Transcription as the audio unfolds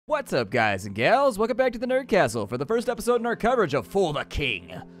What's up, guys and gals? Welcome back to the Nerd Castle for the first episode in our coverage of For the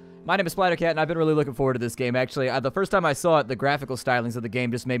King. My name is Splattercat, and I've been really looking forward to this game. Actually, the first time I saw it, the graphical stylings of the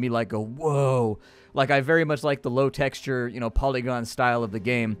game just made me like go, whoa. Like, I very much like the low texture, polygon style of the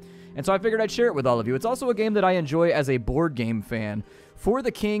game. And so I figured I'd share it with all of you. It's also a game that I enjoy as a board game fan. For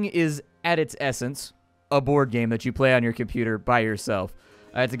the King is, at its essence, a board game that you play on your computer by yourself.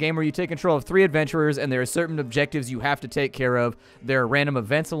 It's a game where you take control of 3 adventurers, and there are certain objectives you have to take care of. There are random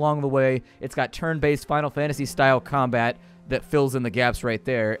events along the way. It's got turn-based Final Fantasy-style combat that fills in the gaps right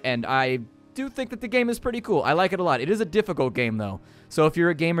there, and I do think that the game is pretty cool. I like it a lot. It is a difficult game, though. So if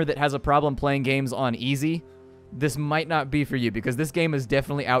you're a gamer that has a problem playing games on easy, this might not be for you, because this game is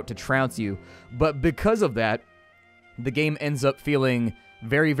definitely out to trounce you. But because of that, the game ends up feeling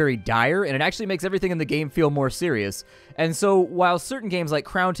very, very dire, and it actually makes everything in the game feel more serious. And so, while certain games like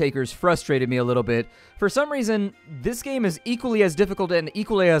Crown Takers frustrated me a little bit, for some reason, this game is equally as difficult and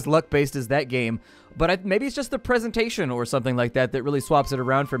equally as luck-based as that game, but maybe it's just the presentation or something like that that really swaps it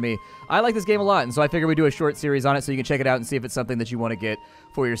around for me. I like this game a lot, and so I figured we'd do a short series on it so you can check it out and see if it's something that you want to get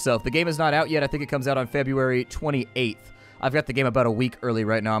for yourself. The game is not out yet. I think it comes out on February 28th. I've got the game about a week early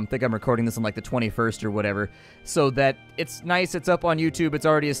right now. I think I'm recording this on like the 21st or whatever. So that it's nice, it's up on YouTube, it's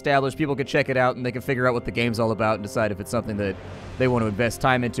already established, people can check it out and they can figure out what the game's all about and decide if it's something that they want to invest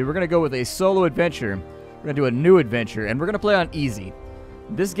time into. We're going to go with a solo adventure. We're going to do a new adventure, and we're going to play on easy.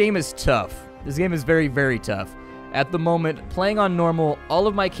 This game is tough. This game is very, very tough. At the moment, playing on normal, all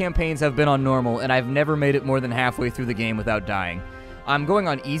of my campaigns have been on normal, and I've never made it more than halfway through the game without dying. I'm going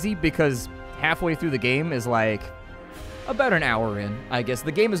on easy because halfway through the game is like about an hour in, I guess.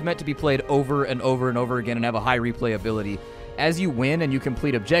 The game is meant to be played over and over and over again and have a high replayability. As you win and you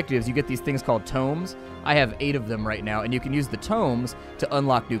complete objectives, you get these things called tomes. I have 8 of them right now, and you can use the tomes to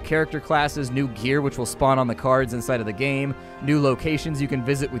unlock new character classes, new gear which will spawn on the cards inside of the game, new locations you can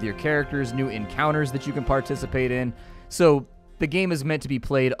visit with your characters, new encounters that you can participate in. So the game is meant to be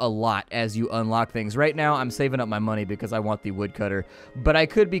played a lot as you unlock things. Right now, I'm saving up my money because I want the woodcutter, but I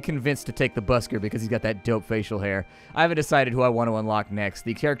could be convinced to take the busker because he's got that dope facial hair. I haven't decided who I want to unlock next.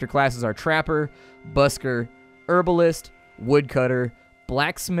 The character classes are Trapper, Busker, Herbalist, Woodcutter,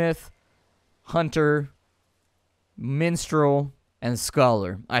 Blacksmith, Hunter, Minstrel, and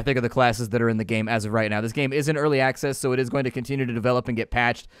Scholar, I think, are the classes that are in the game as of right now. This game is in early access, so it is going to continue to develop and get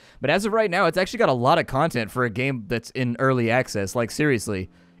patched. But as of right now, it's actually got a lot of content for a game that's in early access. Like,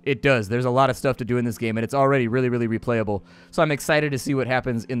 seriously, it does. There's a lot of stuff to do in this game, and it's already really, really replayable. So I'm excited to see what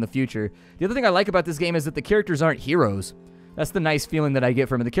happens in the future. The other thing I like about this game is that the characters aren't heroes. That's the nice feeling that I get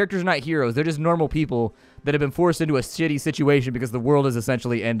from it. The characters are not heroes. They're just normal people that have been forced into a shitty situation because the world is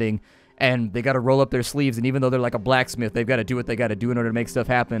essentially ending, and they got to roll up their sleeves, and even though they're like a blacksmith, they've got to do what they got to do in order to make stuff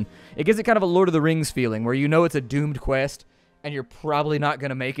happen. It gives it kind of a Lord of the Rings feeling, where you know it's a doomed quest, and you're probably not going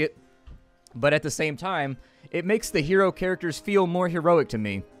to make it, but at the same time, it makes the hero characters feel more heroic to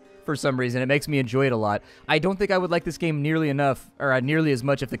me. For some reason, it makes me enjoy it a lot. I don't think I would like this game nearly enough, or nearly as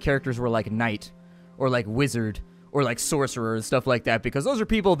much if the characters were like knight, or like wizard, or like sorcerer and stuff like that, because those are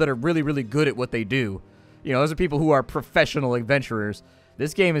people that are really, really good at what they do. Those are people who are professional adventurers.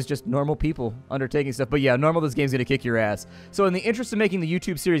 This game is just normal people undertaking stuff. But yeah, normal, this game's going to kick your ass. So in the interest of making the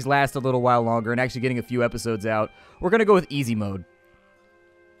YouTube series last a little while longer and actually getting a few episodes out, we're going to go with easy mode.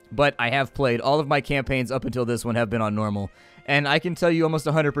 But I have played all of my campaigns up until this one have been on normal. And I can tell you almost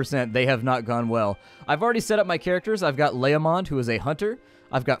 100% they have not gone well. I've already set up my characters. I've got Leomond, who is a hunter.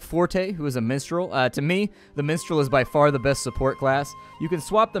 I've got Forte, who is a minstrel. To me, the minstrel is by far the best support class. You can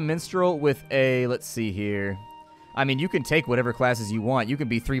swap the minstrel with a, let's see here. I mean, you can take whatever classes you want. You can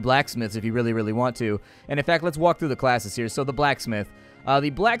be 3 blacksmiths if you really, really want to. And in fact, let's walk through the classes here. So the blacksmith.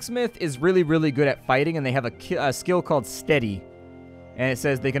 The blacksmith is really, really good at fighting, and they have a skill called Steady. And it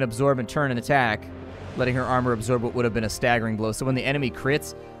says they can absorb and turn an attack, letting her armor absorb what would have been a staggering blow. So when the enemy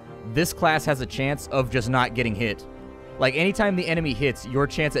crits, this class has a chance of just not getting hit. Like, anytime the enemy hits, your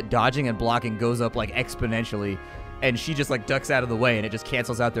chance at dodging and blocking goes up, like, exponentially. And she just, like, ducks out of the way, and it just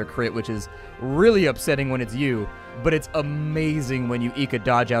cancels out their crit, which is really upsetting when it's you. But it's amazing when you eke a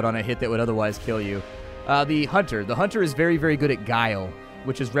dodge out on a hit that would otherwise kill you. The hunter. The hunter is very, very good at guile,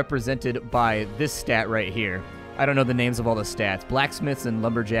 which is represented by this stat right here. I don't know the names of all the stats. Blacksmiths and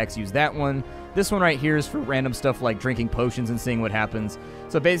lumberjacks use that one. This one right here is for random stuff like drinking potions and seeing what happens.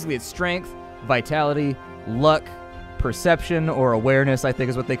 So basically it's strength, vitality, luck, perception, or awareness, I think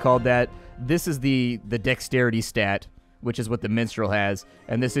is what they called that. This is the dexterity stat, which is what the minstrel has,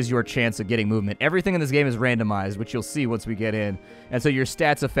 and this is your chance of getting movement. Everything in this game is randomized, which you'll see once we get in, and so your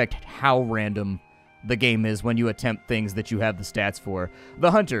stats affect how random the game is when you attempt things that you have the stats for.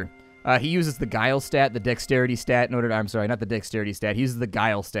 The hunter. He uses the guile stat, the dexterity stat, in order to, I'm sorry, not the dexterity stat. He uses the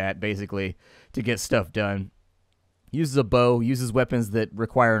guile stat, basically, to get stuff done. Uses a bow, uses weapons that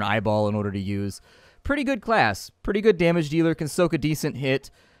require an eyeball in order to use. Pretty good class. Pretty good damage dealer, can soak a decent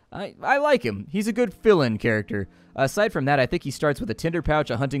hit. I like him. He's a good fill-in character. Aside from that, I think he starts with a tinder pouch,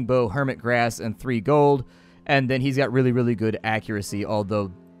 a hunting bow, hermit grass, and 3 gold. And then he's got really, really good accuracy,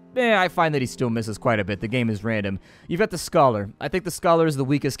 although I find that he still misses quite a bit. The game is random. You've got the Scholar. I think the Scholar is the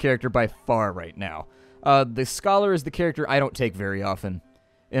weakest character by far right now. The Scholar is the character I don't take very often,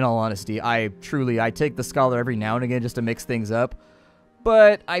 in all honesty. I take the Scholar every now and again just to mix things up,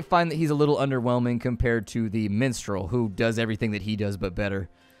 but I find that he's a little underwhelming compared to the Minstrel, who does everything that he does but better.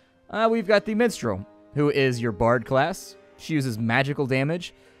 We've got the Minstrel, who is your Bard class. She uses magical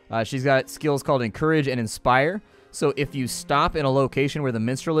damage. She's got skills called Encourage and Inspire. So if you stop in a location where the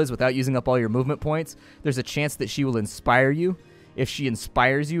Minstrel is without using up all your movement points, there's a chance that she will inspire you. If she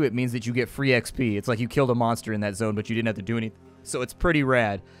inspires you, it means that you get free XP. It's like you killed a monster in that zone, but you didn't have to do anything. So it's pretty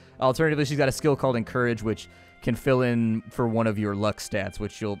rad. Alternatively, she's got a skill called Encourage, which can fill in for one of your luck stats,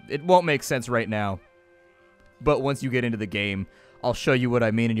 which it won't make sense right now. But once you get into the game, I'll show you what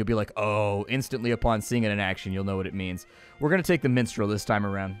I mean, and you'll be like, oh, instantly upon seeing it in action, you'll know what it means. We're going to take the Minstrel this time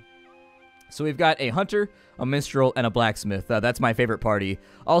around. So we've got a Hunter, a Minstrel, and a Blacksmith. That's my favorite party.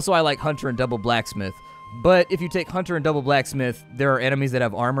 Also, I like Hunter and Double Blacksmith. But if you take Hunter and Double Blacksmith, there are enemies that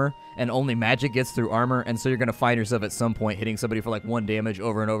have armor, and only magic gets through armor, and so you're going to find yourself at some point hitting somebody for like 1 damage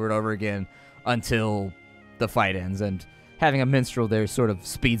over and over and over again until the fight ends, and having a Minstrel there sort of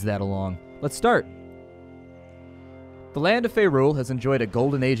speeds that along. Let's start. The land of Faerûl has enjoyed a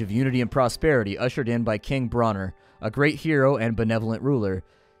golden age of unity and prosperity ushered in by King Bronner, a great hero and benevolent ruler.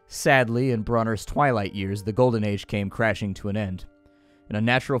 Sadly, in Bronner's twilight years, the golden age came crashing to an end. An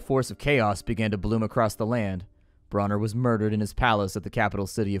unnatural force of chaos began to bloom across the land. Bronner was murdered in his palace at the capital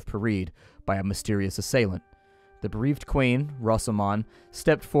city of Perid by a mysterious assailant. The bereaved queen, Rosamond,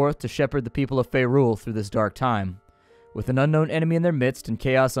 stepped forth to shepherd the people of Faerûl through this dark time. With an unknown enemy in their midst and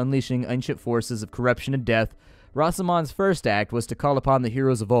chaos unleashing ancient forces of corruption and death, Rosamond's first act was to call upon the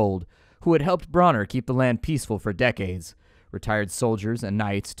heroes of old, who had helped Bronner keep the land peaceful for decades. Retired soldiers and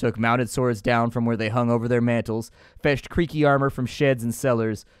knights took mounted swords down from where they hung over their mantles, fetched creaky armor from sheds and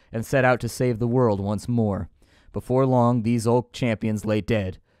cellars, and set out to save the world once more. Before long, these old champions lay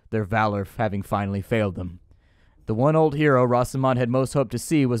dead, their valor having finally failed them. The one old hero Rosamond had most hoped to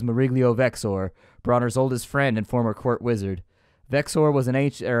see was Meriglio Vexor, Bronner's oldest friend and former court wizard. Vexor was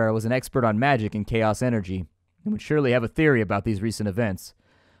an expert on magic and chaos energy, and would surely have a theory about these recent events.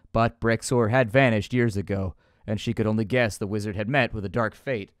 But Brexor had vanished years ago, and she could only guess the wizard had met with a dark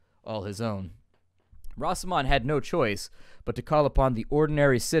fate all his own. Rosamond had no choice but to call upon the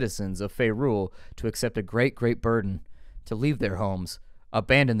ordinary citizens of Faerûl to accept a great, great burden, to leave their homes,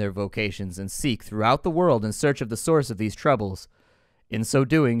 abandon their vocations, and seek throughout the world in search of the source of these troubles. In so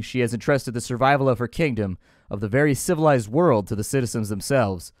doing, she has entrusted the survival of her kingdom, of the very civilized world, to the citizens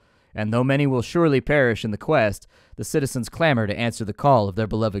themselves. And though many will surely perish in the quest, the citizens clamor to answer the call of their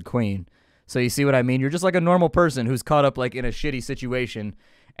beloved queen. So you see what I mean? You're just like a normal person who's caught up like in a shitty situation,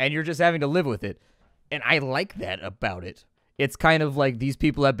 and you're just having to live with it. And I like that about it. It's kind of like these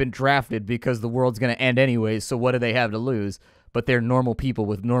people have been drafted because the world's going to end anyways, so what do they have to lose? But they're normal people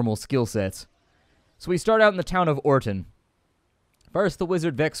with normal skill sets. So we start out in the town of Orton. First, the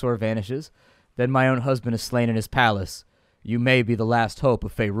wizard Vexor vanishes. Then my own husband is slain in his palace. You may be the last hope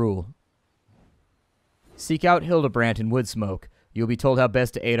of Faerûl. Seek out Hildebrand in Woodsmoke. You'll be told how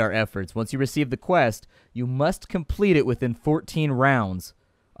best to aid our efforts. Once you receive the quest, you must complete it within 14 rounds.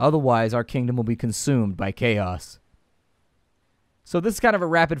 Otherwise, our kingdom will be consumed by chaos. So this is kind of a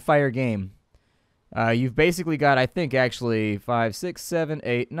rapid-fire game. You've basically got, I think, actually, 5, 6, 7,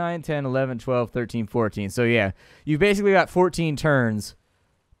 8, 9, 10, 11, 12, 13, 14. So yeah, you've basically got 14 turns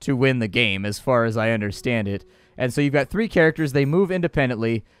to win the game, as far as I understand it. And so you've got 3 characters. They move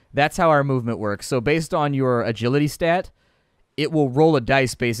independently. That's how our movement works. So based on your agility stat, it will roll a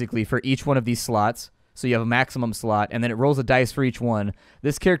dice, basically, for each one of these slots. So you have a maximum slot, and then it rolls a dice for each one.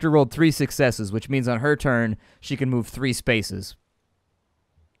 This character rolled 3 successes, which means on her turn, she can move 3 spaces.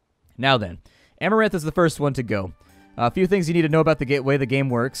 Now then, Amaranth is the first one to go. A few things you need to know about the way the game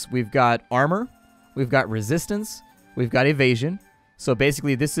works. We've got armor, we've got resistance, we've got evasion. So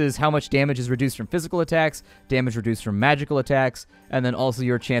basically, this is how much damage is reduced from physical attacks, damage reduced from magical attacks, and then also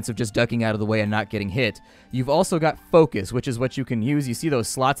your chance of just ducking out of the way and not getting hit. You've also got focus, which is what you can use. You see those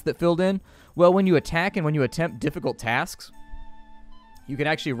slots that filled in? Well, when you attack and when you attempt difficult tasks, you can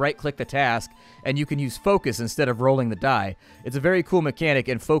actually right-click the task, and you can use focus instead of rolling the die. It's a very cool mechanic,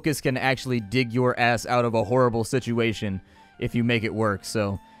 and focus can actually dig your ass out of a horrible situation if you make it work.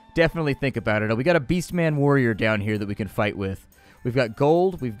 So definitely think about it. We got a Beastman Warrior down here that we can fight with. We've got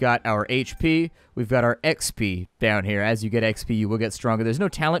gold, we've got our HP, we've got our XP down here. As you get XP, you will get stronger. There's no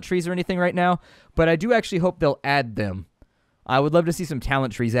talent trees or anything right now, but I do actually hope they'll add them. I would love to see some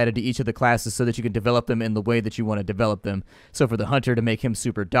talent trees added to each of the classes so that you can develop them in the way that you want to develop them. So for the hunter to make him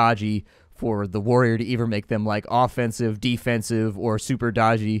super dodgy, for the warrior to either make them like offensive, defensive, or super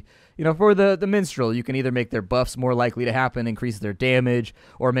dodgy. You know, for the minstrel, you can either make their buffs more likely to happen, increase their damage,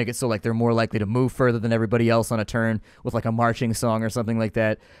 or make it so like they're more likely to move further than everybody else on a turn with like a marching song or something like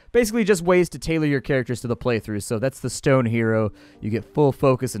that. Basically just ways to tailor your characters to the playthrough. So that's the stone hero. You get full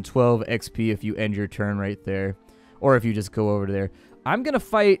focus and 12 XP if you end your turn right there. Or if you just go over there. I'm going to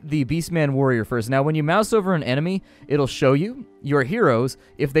fight the Beastman Warrior first. Now, when you mouse over an enemy, it'll show you your heroes.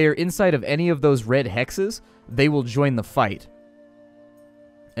 If they are inside of any of those red hexes, they will join the fight.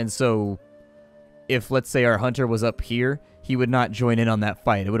 And so, if, let's say, our hunter was up here, he would not join in on that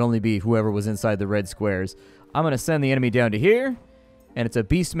fight. It would only be whoever was inside the red squares. I'm going to send the enemy down to here, and it's a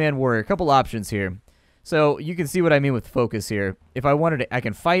Beastman Warrior. A couple options here. So, you can see what I mean with focus here. If I wanted to, I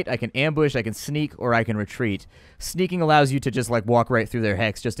can fight, I can ambush, I can sneak, or I can retreat. Sneaking allows you to just, like, walk right through their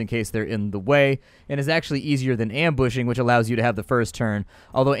hex just in case they're in the way, and is actually easier than ambushing, which allows you to have the first turn.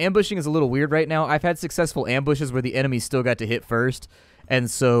 Although ambushing is a little weird right now. I've had successful ambushes where the enemy still got to hit first, and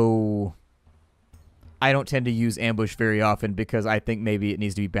so I don't tend to use ambush very often because I think maybe it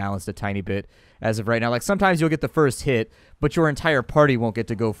needs to be balanced a tiny bit as of right now. Like, sometimes you'll get the first hit, but your entire party won't get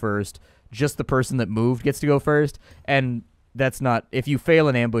to go first. Just the person that moved gets to go first, and that's not, if you fail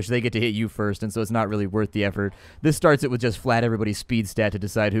an ambush, they get to hit you first, and so it's not really worth the effort. This starts it with just flat everybody's speed stat to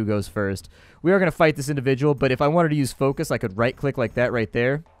decide who goes first. We are going to fight this individual, but if I wanted to use focus, I could right-click like that right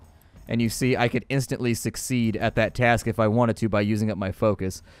there, and you see I could instantly succeed at that task if I wanted to by using up my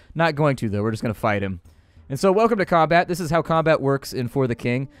focus. Not going to, though. We're just going to fight him. And so welcome to combat. This is how combat works in For the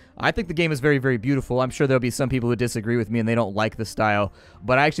King. I think the game is very, very beautiful. I'm sure there'll be some people who disagree with me and they don't like the style,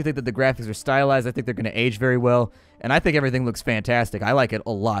 but I actually think that the graphics are stylized. I think they're going to age very well, and I think everything looks fantastic. I like it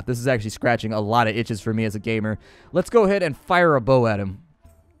a lot. This is actually scratching a lot of itches for me as a gamer. Let's go ahead and fire a bow at him.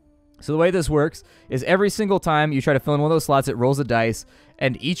 So the way this works is every single time you try to fill in one of those slots, it rolls a dice,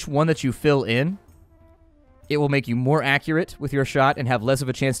 and each one that you fill in, it will make you more accurate with your shot and have less of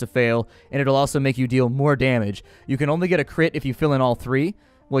a chance to fail, and it'll also make you deal more damage. You can only get a crit if you fill in all three.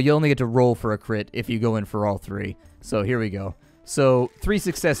 Well, you only get to roll for a crit if you go in for all three. So here we go. So 3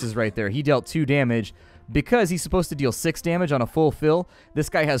 successes right there. He dealt 2 damage. Because he's supposed to deal 6 damage on a full fill, this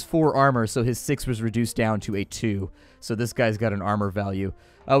guy has 4 armor, so his 6 was reduced down to a 2. So this guy's got an armor value.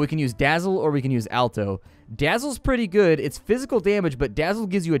 We can use Dazzle or we can use Alto. Dazzle's pretty good. It's physical damage, but Dazzle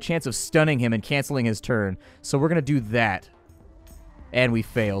gives you a chance of stunning him and canceling his turn. So we're going to do that. And we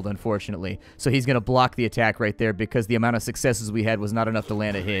failed, unfortunately. So he's going to block the attack right there because the amount of successes we had was not enough to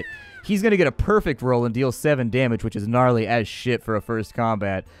land a hit. He's going to get a perfect roll and deal 7 damage, which is gnarly as shit for a first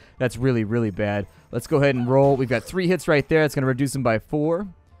combat. That's really, really bad. Let's go ahead and roll. We've got 3 hits right there. It's going to reduce him by 4.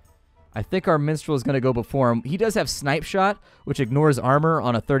 I think our minstrel is going to go before him. He does have snipe shot, which ignores armor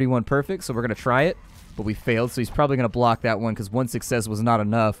on a 31 perfect, so we're going to try it. But we failed, so he's probably going to block that one because 1 success was not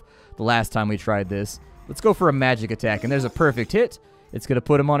enough the last time we tried this. Let's go for a magic attack, and there's a perfect hit. It's going to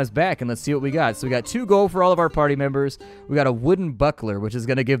put him on his back, and let's see what we got. So we got 2 gold for all of our party members. We got a wooden buckler, which is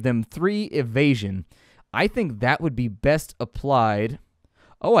going to give them 3 evasion. I think that would be best applied.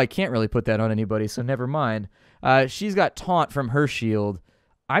 Oh, I can't really put that on anybody, so never mind. She's got taunt from her shield.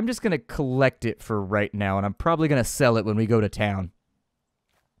 I'm just going to collect it for right now, and I'm probably going to sell it when we go to town.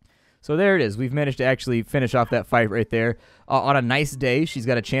 So there it is. We've managed to actually finish off that fight right there. On a nice day, she's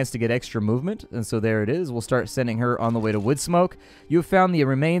got a chance to get extra movement, and so there it is. We'll start sending her on the way to Woodsmoke. You have found the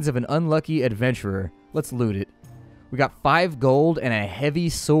remains of an unlucky adventurer. Let's loot it. We got 5 gold and a heavy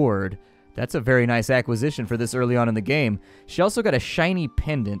sword. That's a very nice acquisition for this early on in the game. She also got a shiny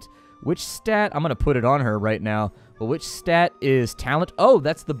pendant. Which stat? I'm going to put it on her right now. Well, which stat is talent? Oh,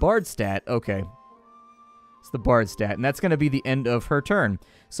 that's the bard stat. Okay. It's the bard stat, and that's going to be the end of her turn.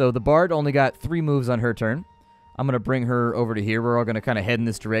 So the bard only got 3 moves on her turn. I'm going to bring her over to here. We're all going to kind of head in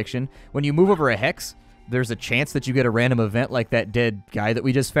this direction. When you move over a hex, there's a chance that you get a random event like that dead guy that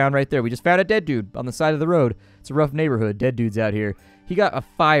we just found right there. We just found a dead dude on the side of the road. It's a rough neighborhood. Dead dudes out here. He got a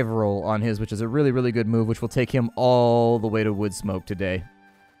 5 roll on his, which is a really, really good move, which will take him all the way to Woodsmoke today.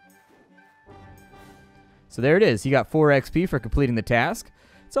 So there it is. He got 4 XP for completing the task.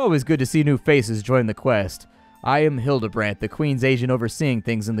 It's always good to see new faces join the quest. I am Hildebrandt, the Queen's agent overseeing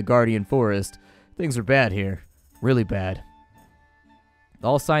things in the Guardian Forest. Things are bad here. Really bad.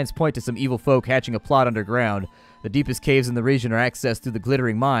 All signs point to some evil folk hatching a plot underground. The deepest caves in the region are accessed through the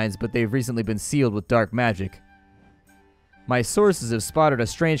glittering mines, but they've recently been sealed with dark magic. My sources have spotted a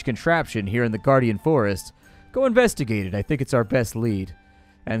strange contraption here in the Guardian Forest. Go investigate it. I think it's our best lead.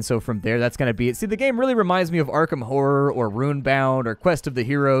 And so from there, that's going to be it. See, the game really reminds me of Arkham Horror or Runebound or Quest of the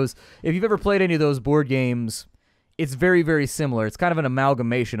Heroes. If you've ever played any of those board games, it's very, very similar. It's kind of an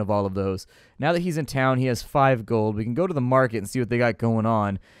amalgamation of all of those. Now that he's in town, he has 5 gold. We can go to the market and see what they got going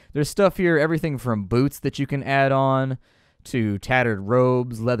on. There's stuff here, everything from boots that you can add on to tattered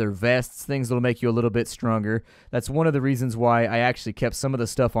robes, leather vests, things that'll make you a little bit stronger. That's one of the reasons why I actually kept some of the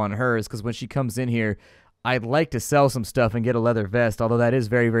stuff on her, is because when she comes in here, I'd like to sell some stuff and get a leather vest, although that is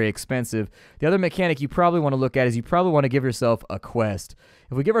very, very expensive. The other mechanic you probably want to look at is you probably want to give yourself a quest.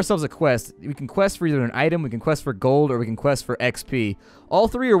 If we give ourselves a quest, we can quest for either an item, we can quest for gold, or we can quest for XP. All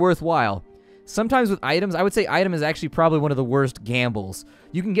 3 are worthwhile. Sometimes with items, I would say item is actually probably one of the worst gambles.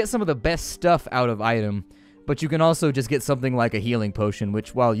 You can get some of the best stuff out of item, but you can also just get something like a healing potion,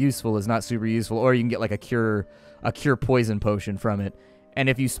 which, while useful, is not super useful, or you can get like a cure poison potion from it. And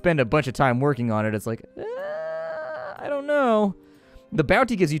if you spend a bunch of time working on it, it's like, I don't know. The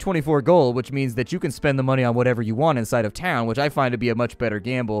bounty gives you 24 gold, which means that you can spend the money on whatever you want inside of town, which I find to be a much better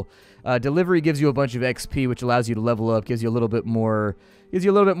gamble. Delivery gives you a bunch of XP, which allows you to level up, gives you a little bit more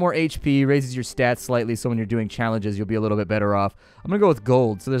HP, raises your stats slightly, so when you're doing challenges, you'll be a little bit better off. I'm going to go with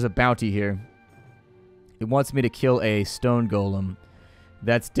gold, so there's a bounty here. It wants me to kill a stone golem.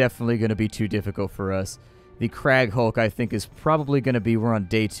 That's definitely going to be too difficult for us. The Crag Hulk, I think, is probably going to be, we're on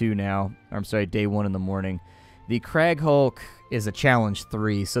day 2 now. I'm sorry, day 1 in the morning. The Crag Hulk is a challenge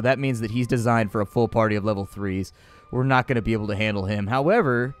 3, so that means that he's designed for a full party of level 3s. We're not going to be able to handle him.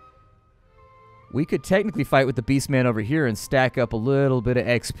 However, we could technically fight with the Beastman over here and stack up a little bit of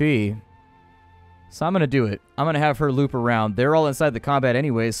XP. So I'm going to do it. I'm going to have her loop around. They're all inside the combat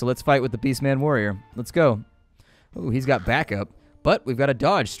anyways, so let's fight with the Beastman Warrior. Let's go. Ooh, he's got backup, but we've got a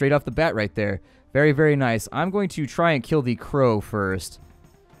dodge straight off the bat right there. Very, very nice. I'm going to try and kill the crow first.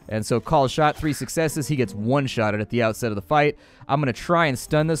 And so call shot, 3 successes. He gets one-shotted at the outset of the fight. I'm going to try and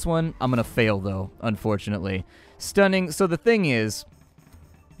stun this one. I'm going to fail, though, unfortunately. Stunning. So the thing is,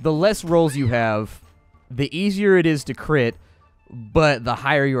 the less rolls you have, the easier it is to crit, but the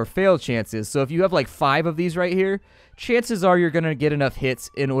higher your fail chance is. So if you have like 5 of these right here, chances are you're going to get enough hits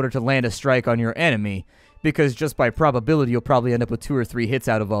in order to land a strike on your enemy. Because just by probability, you'll probably end up with 2 or 3 hits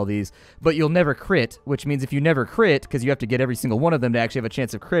out of all these. But you'll never crit, which means if you never crit, because you have to get every single one of them to actually have a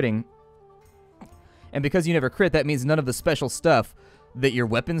chance of critting, and because you never crit, that means none of the special stuff that your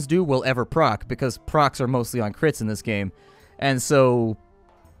weapons do will ever proc, because procs are mostly on crits in this game. And so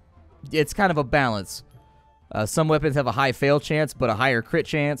it's kind of a balance. Some weapons have a high fail chance, but a higher crit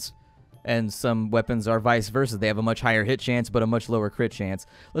chance. And some weapons are vice versa. They have a much higher hit chance, but a much lower crit chance.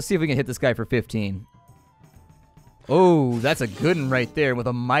 Let's see if we can hit this guy for 15. Oh, that's a good one right there. With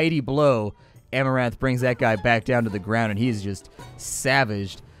a mighty blow, Amaranth brings that guy back down to the ground, and he's just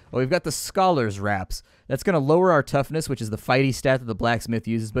savaged. Oh, we've got the Scholar's Wraps. That's going to lower our toughness, which is the fighty stat that the blacksmith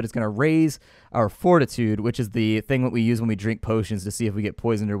uses, but it's going to raise our fortitude, which is the thing that we use when we drink potions to see if we get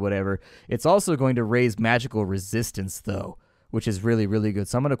poisoned or whatever. It's also going to raise magical resistance, though, which is really, really good.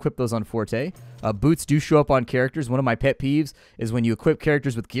 So I'm going to equip those on Forte. Boots do show up on characters. One of my pet peeves is when you equip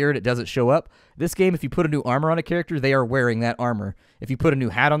characters with gear and it doesn't show up. This game, if you put a new armor on a character, they are wearing that armor. If you put a new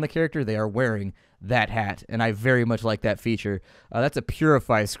hat on the character, they are wearing that hat, and I very much like that feature. That's a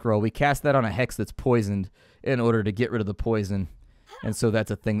Purify Scroll. We cast that on a hex that's poisoned in order to get rid of the poison, and so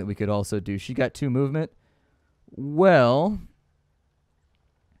that's a thing that we could also do. She got 2 movement. Well,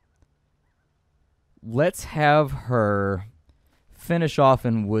 let's have her finish off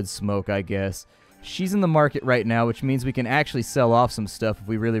in wood smoke, I guess. She's in the market right now, which means we can actually sell off some stuff if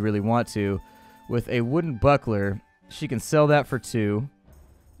we really, really want to. With a wooden buckler, she can sell that for 2.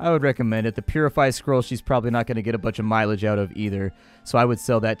 I would recommend it. The Purify Scroll, she's probably not going to get a bunch of mileage out of either, so I would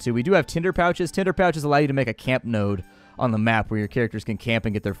sell that too. We do have Tinder Pouches. Tinder Pouches allow you to make a camp node on the map where your characters can camp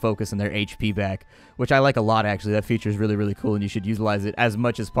and get their focus and their HP back, which I like a lot, actually. That feature is really, really cool, and you should utilize it as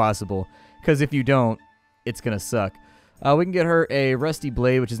much as possible, because if you don't, it's going to suck. We can get her a Rusty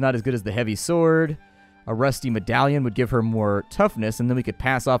Blade, which is not as good as the Heavy Sword. A Rusty Medallion would give her more toughness, and then we could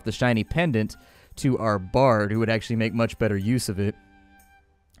pass off the Shiny Pendant to our Bard, who would actually make much better use of it.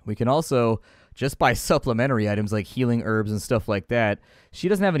 We can also just buy supplementary items like healing herbs and stuff like that. She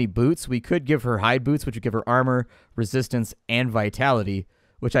doesn't have any boots. We could give her hide boots, which would give her armor, resistance, and vitality,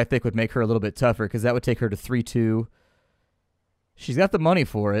 which I think would make her a little bit tougher, because that would take her to 3-2. She's got the money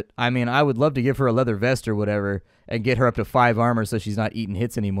for it. I mean, I would love to give her a leather vest or whatever and get her up to 5 armor so she's not eating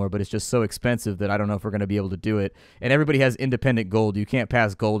hits anymore, but it's just so expensive that I don't know if we're going to be able to do it. And everybody has independent gold. You can't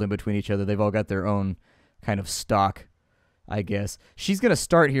pass gold in between each other. They've all got their own kind of stock. I guess. She's going to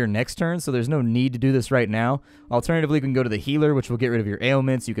start here next turn, so there's no need to do this right now. Alternatively, you can go to the healer, which will get rid of your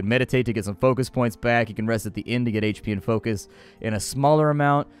ailments. You can meditate to get some focus points back. You can rest at the end to get HP and focus in a smaller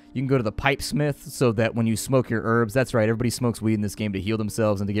amount. You can go to the pipe smith so that when you smoke your herbs, that's right, everybody smokes weed in this game to heal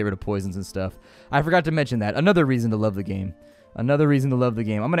themselves and to get rid of poisons and stuff. I forgot to mention that. Another reason to love the game. Another reason to love the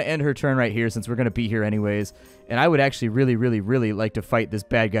game. I'm going to end her turn right here since we're going to be here anyways. And I would actually really, really, really like to fight this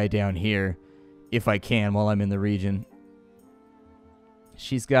bad guy down here if I can while I'm in the region.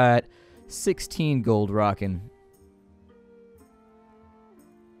 She's got 16 gold rocking.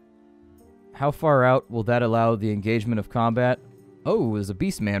 How far out will that allow the engagement of combat? Oh, there's a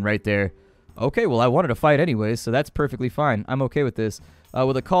beast man right there. Okay, well, I wanted to fight anyways, so that's perfectly fine. I'm okay with this.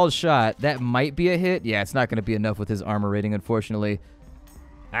 With a called shot, that might be a hit. Yeah, it's not going to be enough with his armor rating, unfortunately.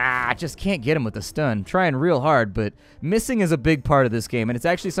 I just can't get him with the stun. Trying real hard, but missing is a big part of this game, and it's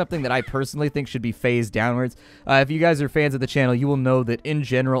actually something that I personally think should be phased downwards. If you guys are fans of the channel, you will know that in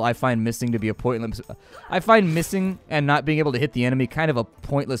general, I find missing to be a pointless... I find missing and not being able to hit the enemy kind of a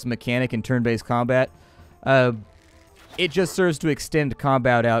pointless mechanic in turn-based combat. It just serves to extend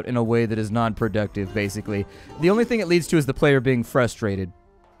combat out in a way that is non-productive, basically. The only thing it leads to is the player being frustrated,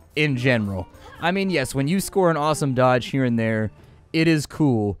 in general. I mean, yes, when you score an awesome dodge here and there, it is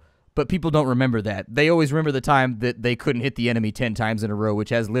cool, but people don't remember that. They always remember the time that they couldn't hit the enemy 10 times in a row, which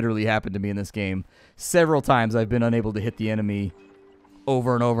has literally happened to me in this game. Several times I've been unable to hit the enemy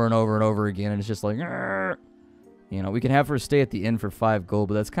over and over and over and over again, and it's just like, Argh. You know, we can have her stay at the inn for 5 gold,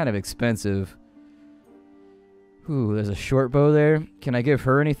 but that's kind of expensive. Ooh, there's a short bow there. Can I give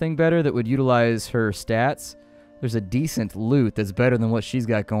her anything better that would utilize her stats? There's a decent loot that's better than what she's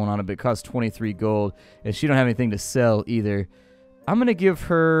got going on, but it costs 23 gold, and she don't have anything to sell either. I'm going to give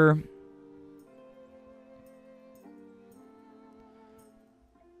her...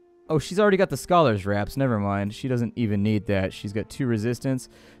 Oh, she's already got the Scholar's Wraps. Never mind. She doesn't even need that. She's got 2 resistance.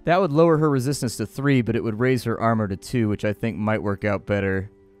 That would lower her resistance to 3, but it would raise her armor to 2, which I think might work out better.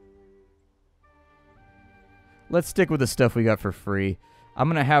 Let's stick with the stuff we got for free. I'm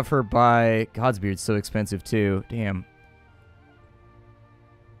going to have her buy... Godsbeard's so expensive, too. Damn.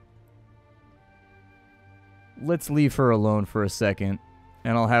 Let's leave her alone for a second,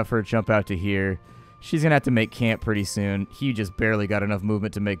 and I'll have her jump out to here. She's going to have to make camp pretty soon. He just barely got enough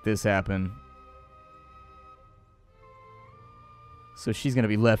movement to make this happen. So she's going to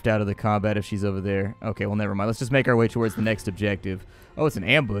be left out of the combat if she's over there. Okay, well, never mind. Let's just make our way towards the next objective. Oh, it's an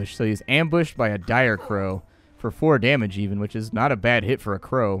ambush. So he's ambushed by a dire crow for 4 damage even, which is not a bad hit for a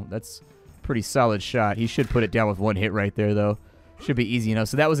crow. That's a pretty solid shot. He should put it down with 1 hit right there, though. Should be easy enough.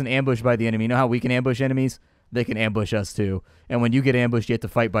 So that was an ambush by the enemy. You know how we can ambush enemies? They can ambush us too. And when you get ambushed, you have to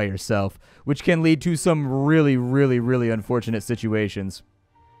fight by yourself, which can lead to some really, really, really unfortunate situations.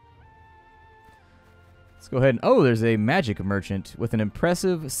 Let's go ahead and... Oh, there's a magic merchant with an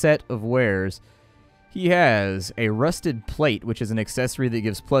impressive set of wares. He has a rusted plate, which is an accessory that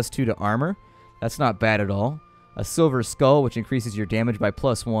gives +2 to armor. That's not bad at all. A silver skull, which increases your damage by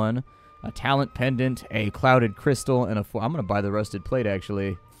 +1. A talent pendant, a clouded crystal, and a... I'm going to buy the rusted plate,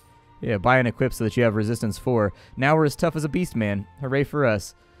 actually. Yeah, buy and equip so that you have resistance 4. Now we're as tough as a beast man. Hooray for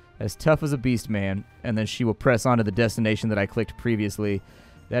us. As tough as a beast man. And then she will press on to the destination that I clicked previously.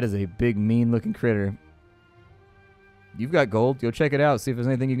 That is a big, mean-looking critter. You've got gold. Go check it out. See if there's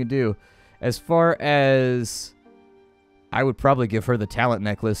anything you can do. As far as... I would probably give her the talent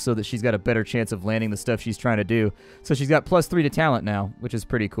necklace so that she's got a better chance of landing the stuff she's trying to do. So she's got +3 to talent now, which is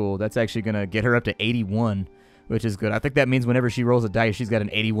pretty cool. That's actually going to get her up to 81. Which is good. I think that means whenever she rolls a dice, she's got an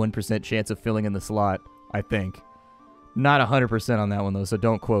 81% chance of filling in the slot, I think. Not 100% on that one, though, so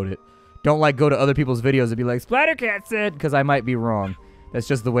don't quote it. Don't, like, go to other people's videos and be like, Splattercat said, because I might be wrong. That's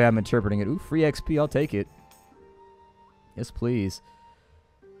just the way I'm interpreting it. Ooh, free XP, I'll take it. Yes, please.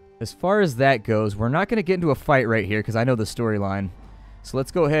 As far as that goes, we're not going to get into a fight right here, because I know the storyline. So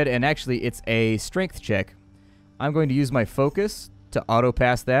let's go ahead and actually, it's a strength check. I'm going to use my focus to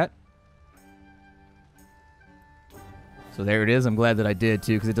auto-pass that. So there it is. I'm glad that I did,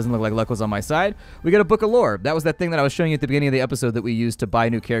 too, because it doesn't look like luck was on my side. We got a Book of Lore. That was that thing that I was showing you at the beginning of the episode that we used to buy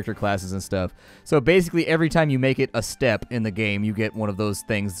new character classes and stuff. So basically, every time you make it a step in the game, you get one of those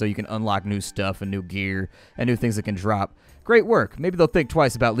things so you can unlock new stuff and new gear and new things that can drop. Great work. Maybe they'll think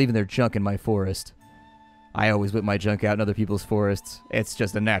twice about leaving their junk in my forest. I always whip my junk out in other people's forests. It's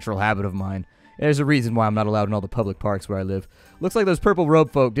just a natural habit of mine. There's a reason why I'm not allowed in all the public parks where I live. Looks like those purple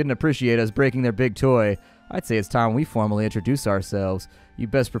robe folk didn't appreciate us breaking their big toy. I'd say it's time we formally introduce ourselves. You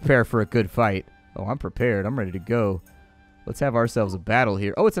best prepare for a good fight. Oh, I'm prepared. I'm ready to go. Let's have ourselves a battle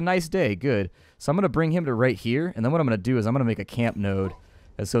here. Oh, it's a nice day. Good. So I'm going to bring him to right here, and then what I'm going to do is I'm going to make a camp node.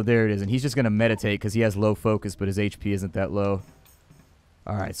 And so there it is. And he's just going to meditate because he has low focus, but his HP isn't that low.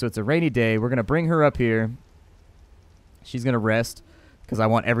 All right, so it's a rainy day. We're going to bring her up here. She's going to rest because I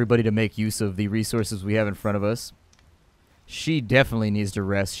want everybody to make use of the resources we have in front of us. She definitely needs to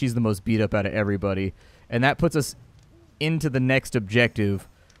rest. She's the most beat up out of everybody. And that puts us into the next objective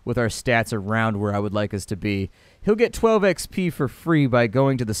with our stats around where I would like us to be. He'll get 12 XP for free by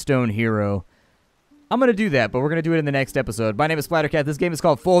going to the Stone Hero. I'm going to do that, but we're going to do it in the next episode. My name is Splattercat. This game is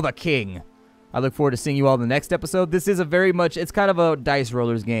called For the King. I look forward to seeing you all in the next episode. This is a very much, it's kind of a dice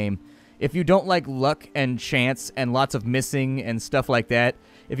rollers game. If you don't like luck and chance and lots of missing and stuff like that,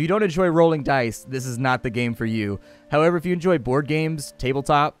 if you don't enjoy rolling dice, this is not the game for you. However, if you enjoy board games,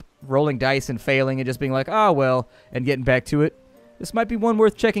 tabletop, rolling dice and failing and just being like, oh, well, and getting back to it, this might be one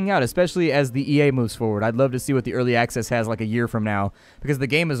worth checking out, especially as the EA moves forward. I'd love to see what the early access has like a year from now, because the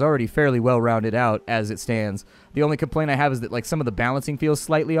game is already fairly well rounded out as it stands. The only complaint I have is that like some of the balancing feels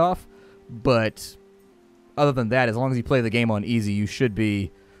slightly off, but other than that, as long as you play the game on easy, you should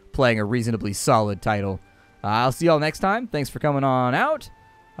be playing a reasonably solid title. I'll see y'all next time. Thanks for coming on out.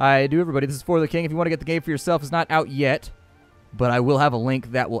 I do, everybody. This is For the King. If you want to get the game for yourself, it's not out yet, but I will have a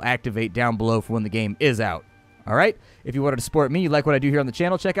link that will activate down below for when the game is out. All right? If you wanted to support me, you like what I do here on the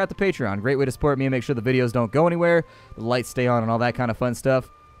channel, check out the Patreon. Great way to support me and make sure the videos don't go anywhere, the lights stay on, and all that kind of fun stuff.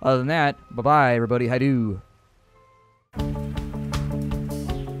 Other than that, bye-bye, everybody. Hi-do.